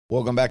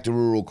Welcome back to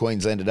Rural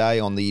Queensland today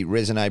on the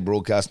Resonate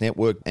Broadcast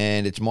Network,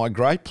 and it's my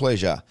great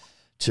pleasure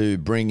to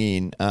bring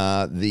in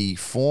the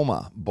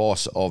former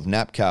boss of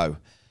NAPCO.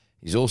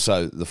 He's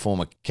also the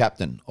former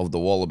captain of the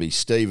Wallabies,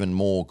 Stephen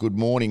Moore. Good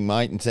morning,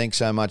 mate, and thanks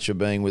so much for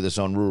being with us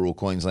on Rural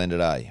Queensland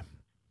today.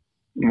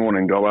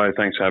 Morning, Dobbo.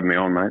 Thanks for having me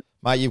on, mate.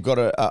 Mate, you've got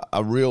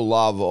a real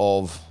love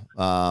of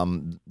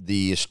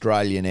the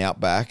Australian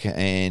outback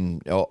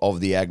and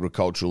of the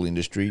agricultural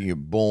industry. You're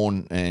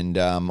born and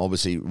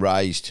obviously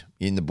raised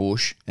in the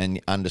bush and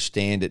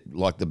understand it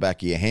like the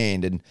back of your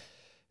hand. And,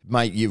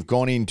 mate, you've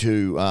gone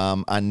into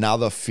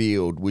another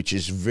field which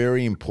is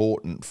very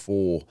important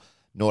for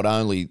not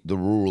only the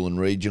rural and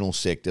regional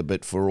sector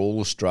but for all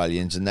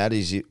Australians, and that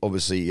is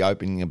obviously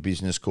opening a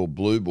business called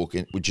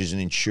Bluebook, which is an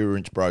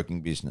insurance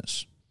broking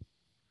business.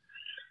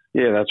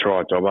 Yeah, that's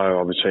right,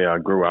 Dobbo. Obviously, I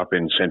grew up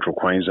in central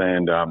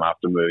Queensland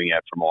after moving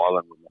out from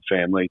Ireland with my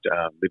family.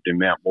 Lived in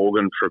Mount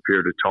Morgan for a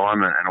period of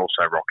time and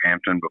also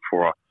Rockhampton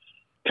before I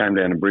came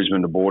down to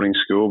Brisbane to boarding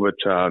school. But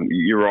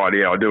you're right,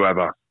 yeah, I do have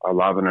a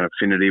love and an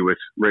affinity with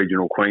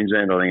regional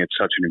Queensland. I think it's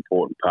such an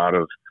important part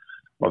of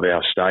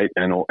our state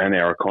and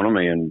our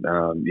economy. And,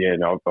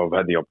 I've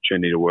had the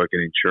opportunity to work in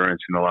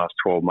insurance in the last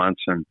 12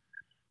 months and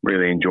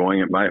really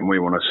enjoying it, mate, and we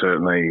want to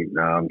certainly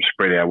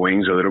spread our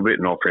wings a little bit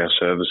and offer our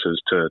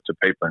services to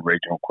people in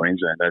regional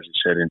Queensland. As you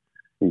said,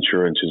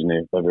 insurance is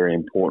a very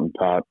important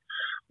part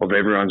of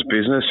everyone's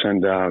business,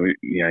 and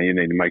you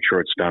need to make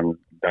sure it's done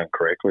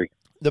correctly.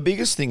 The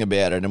biggest thing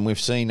about it, and we've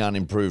seen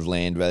unimproved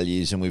land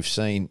values, and we've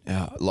seen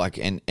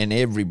and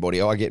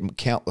everybody, I get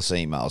countless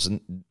emails,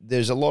 and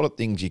there's a lot of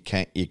things you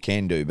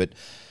can do, but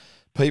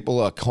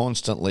people are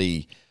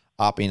constantly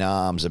up in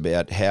arms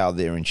about how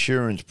their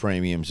insurance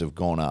premiums have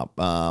gone up.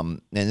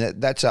 And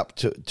that's up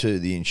to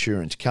the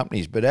insurance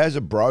companies. But as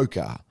a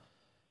broker,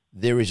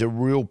 there is a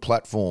real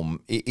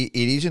platform. It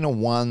isn't a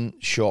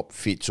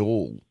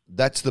one-shop-fits-all.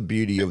 That's the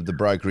beauty of the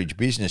brokerage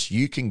business.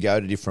 You can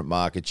go to different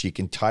markets, you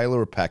can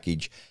tailor a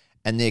package,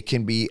 and there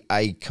can be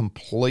a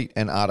complete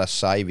and utter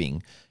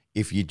saving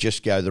if you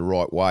just go the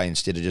right way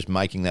instead of just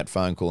making that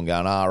phone call and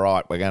going, all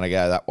right, we're going to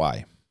go that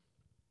way.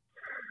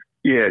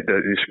 Yeah,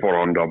 it's spot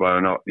on, Dobbo,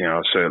 and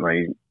I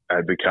certainly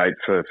advocate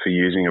for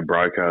using a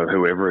broker,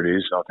 whoever it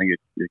is. I think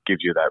it gives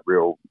you that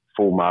real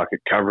full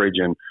market coverage,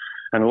 and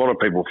a lot of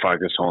people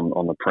focus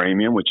on the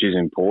premium, which is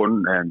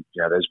important, and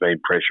there's been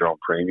pressure on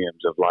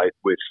premiums of late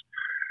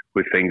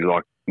with things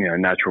like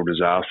natural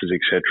disasters,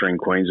 etc. In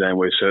Queensland.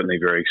 We're certainly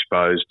very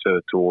exposed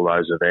to all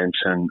those events,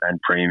 and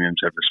premiums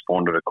have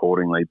responded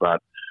accordingly,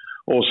 but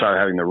also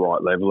having the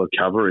right level of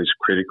cover is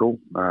critical.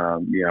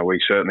 We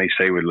certainly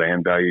see with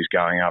land values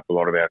going up, a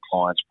lot of our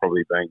clients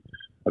probably being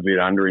a bit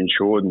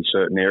underinsured in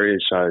certain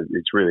areas. So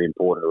it's really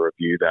important to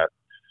review that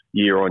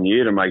year on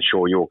year to make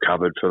sure you're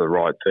covered for the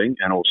right thing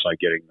and also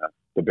getting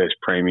the best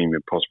premium you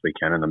possibly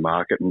can in the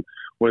market. And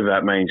whether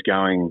that means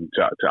going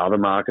to other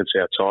markets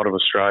outside of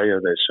Australia,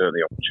 there's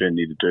certainly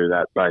opportunity to do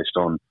that based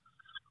on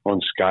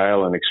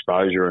scale and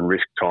exposure and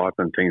risk type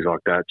and things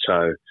like that.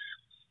 So,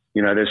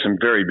 there's some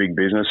very big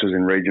businesses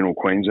in regional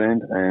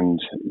Queensland, and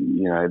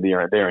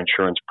their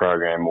insurance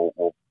program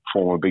will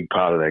form a big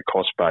part of their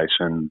cost base,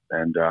 and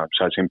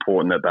so it's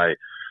important that they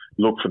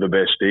look for the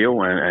best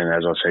deal and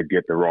as I said,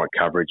 get the right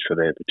coverage for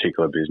their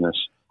particular business.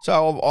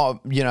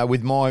 So,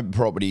 with my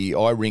property,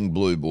 I ring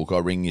Bluebook, I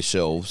ring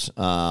yourselves,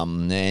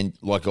 and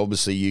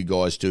obviously you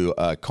guys do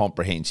a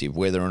comprehensive,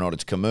 whether or not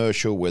it's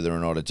commercial, whether or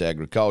not it's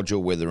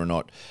agricultural, whether or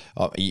not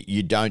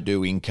you don't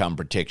do income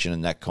protection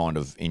and that kind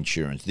of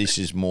insurance. This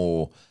is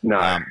more,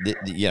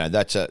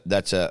 that's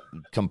a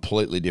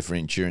completely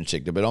different insurance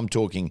sector. But I'm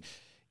talking,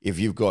 if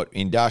you've got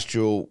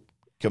industrial,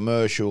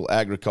 commercial,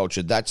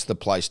 agriculture, that's the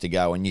place to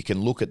go, and you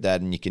can look at that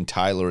and you can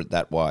tailor it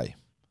that way.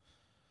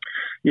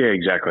 Yeah,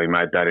 exactly,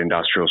 mate. That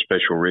industrial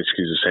special risk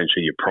is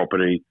essentially your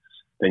property.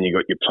 Then you've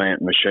got your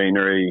plant and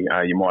machinery.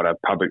 You might have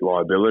public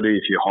liability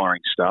if you're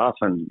hiring staff.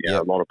 And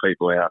a lot of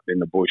people out in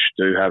the bush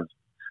do have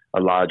a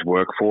large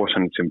workforce,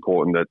 and it's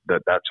important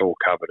that that's all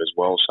covered as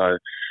well. So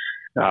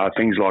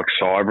things like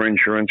cyber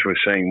insurance, we're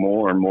seeing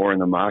more and more in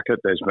the market.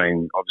 There's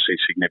been obviously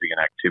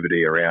significant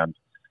activity around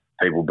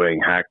people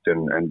being hacked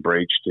and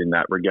breached in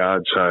that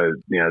regard. So,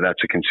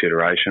 that's a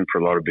consideration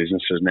for a lot of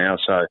businesses now.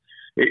 So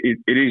it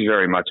is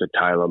very much a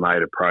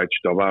tailor-made approach,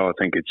 Dobbo. I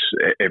think it's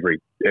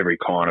every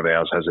client of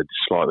ours has a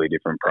slightly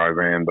different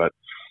program, but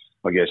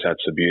I guess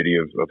that's the beauty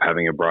of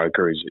having a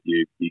broker is that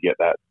you get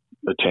that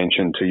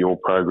attention to your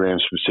program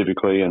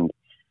specifically and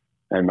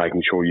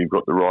making sure you've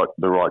got the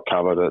right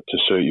cover to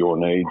suit your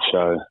needs.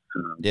 So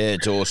yeah,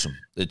 it's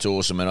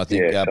awesome, and I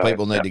think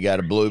people need to go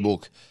to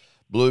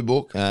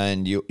Bluebook,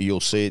 and you'll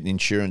see it in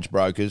Insurance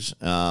Brokers.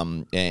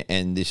 And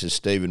this is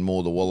Stephen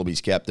Moore, the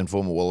Wallabies captain,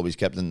 former Wallabies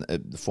captain,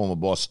 the former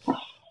boss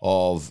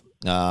of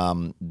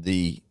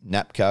the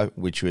NAPCO,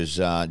 which was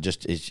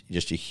just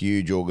a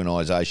huge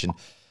organisation.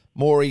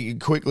 Maury,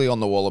 quickly on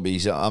the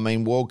Wallabies. I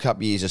mean, World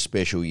Cup years are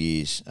special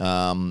years,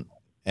 and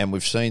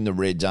we've seen the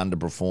Reds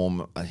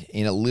underperform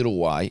in a little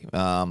way.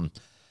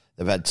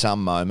 They've had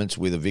some moments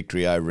with a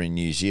victory over in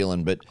New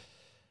Zealand, but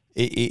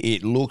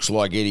it looks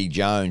like Eddie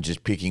Jones is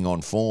picking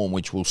on form,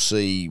 which will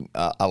see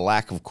a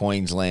lack of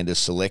Queenslanders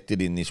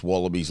selected in this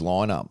Wallabies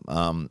lineup,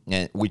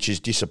 which is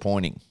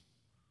disappointing.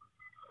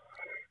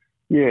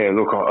 Yeah,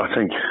 look, I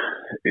think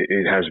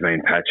it has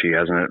been patchy,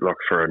 hasn't it? Like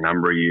for a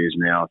number of years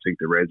now, I think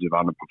the Reds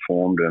have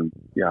underperformed, and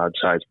I'd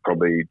say it's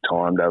probably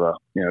time to have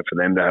for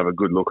them to have a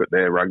good look at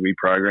their rugby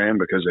program,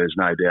 because there's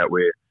no doubt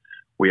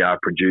we are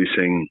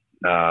producing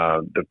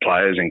the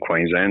players in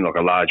Queensland. Like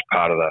a large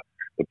part of the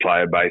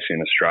player base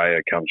in Australia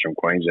comes from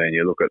Queensland.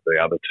 You look at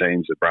the other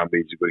teams, the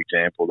Brumbies is a good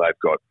example. They've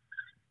got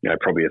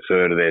probably a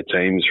third of their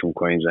teams from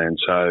Queensland.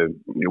 So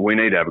we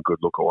need to have a good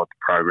look at what the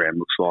program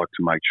looks like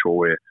to make sure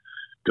we're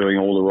doing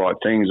all the right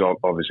things.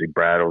 Obviously,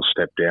 Brad will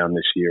step down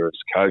this year as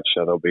coach,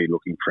 so they'll be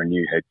looking for a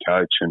new head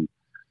coach, and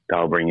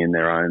they'll bring in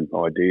their own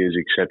ideas,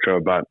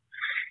 etc. But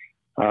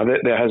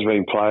there has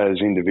been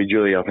players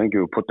individually, I think,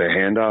 who will put their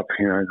hand up.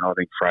 I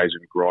think Fraser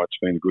McWright's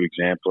been a good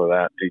example of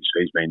that.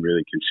 He's been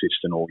really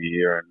consistent all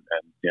year, and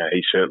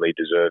he certainly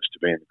deserves to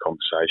be in the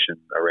conversation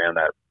around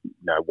that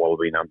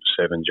Wallaby number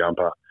 7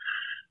 jumper,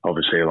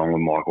 obviously along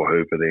with Michael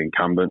Hooper, the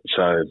incumbent.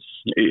 So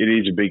it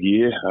is a big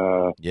year.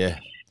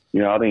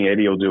 I think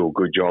Eddie will do a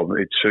good job.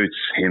 It suits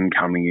him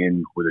coming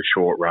in with a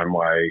short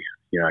runway.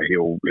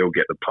 He'll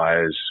get the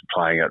players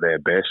playing at their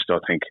best. I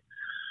think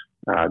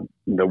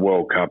the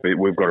World Cup,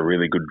 we've got a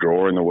really good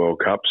draw in the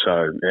World Cup,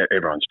 so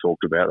everyone's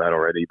talked about that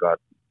already. But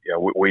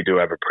we do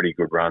have a pretty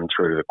good run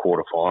through to the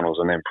quarterfinals,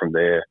 and then from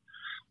there,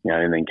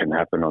 anything can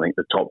happen. I think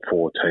the top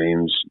 4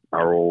 teams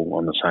are all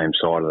on the same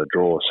side of the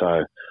draw,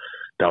 so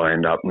they'll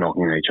end up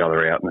knocking each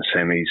other out in the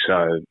semis.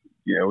 So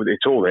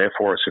it's all there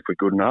for us if we're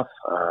good enough.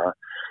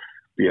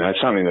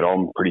 Something that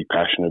I'm pretty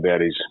passionate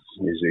about is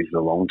the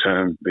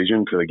long-term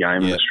vision for the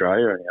game in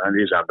Australia.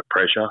 It is under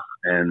pressure,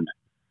 and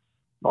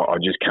I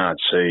just can't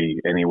see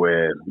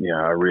anywhere,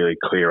 a really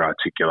clear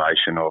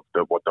articulation of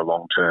what the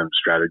long-term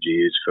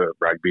strategy is for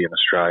rugby in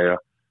Australia,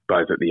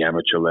 both at the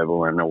amateur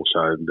level and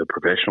also the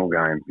professional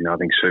game. I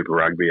think Super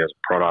Rugby as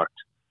a product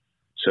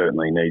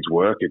certainly needs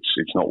work.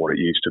 It's not what it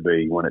used to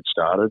be when it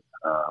started.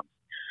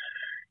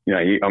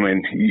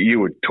 You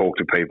would talk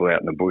to people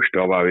out in the bush,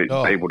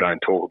 Dobbo. People don't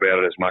talk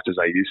about it as much as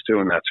they used to,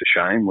 and that's a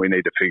shame. We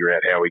need to figure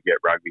out how we get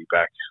rugby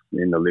back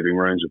in the living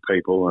rooms of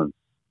people, and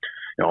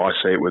I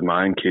see it with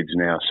my own kids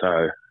now.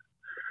 So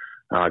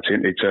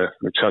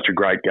it's such a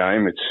great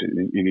game.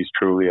 It is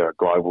truly a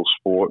global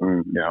sport,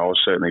 and I was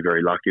certainly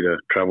very lucky to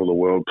travel the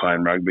world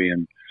playing rugby,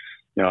 and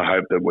I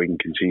hope that we can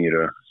continue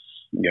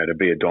to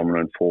be a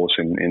dominant force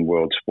in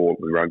world sport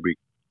with rugby.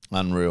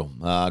 Unreal.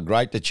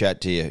 Great to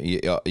chat to you.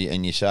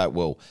 And you say it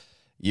well.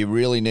 You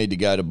really need to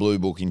go to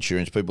Bluebook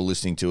Insurance, people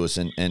listening to us,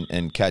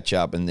 and catch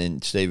up, and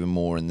then Stephen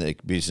Moore and the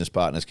business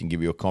partners can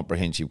give you a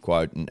comprehensive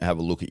quote and have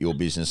a look at your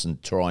business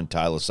and try and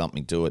tailor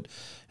something to it.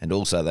 And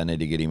also they need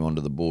to get him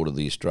onto the board of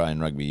the Australian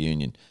Rugby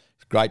Union.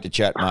 It's great to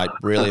chat, mate.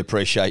 Really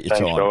appreciate your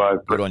time.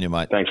 Thanks, Good on you,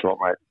 mate. Thanks a lot,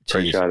 mate.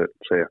 Cheers. Appreciate it.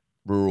 See you.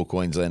 Rural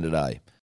Queensland today.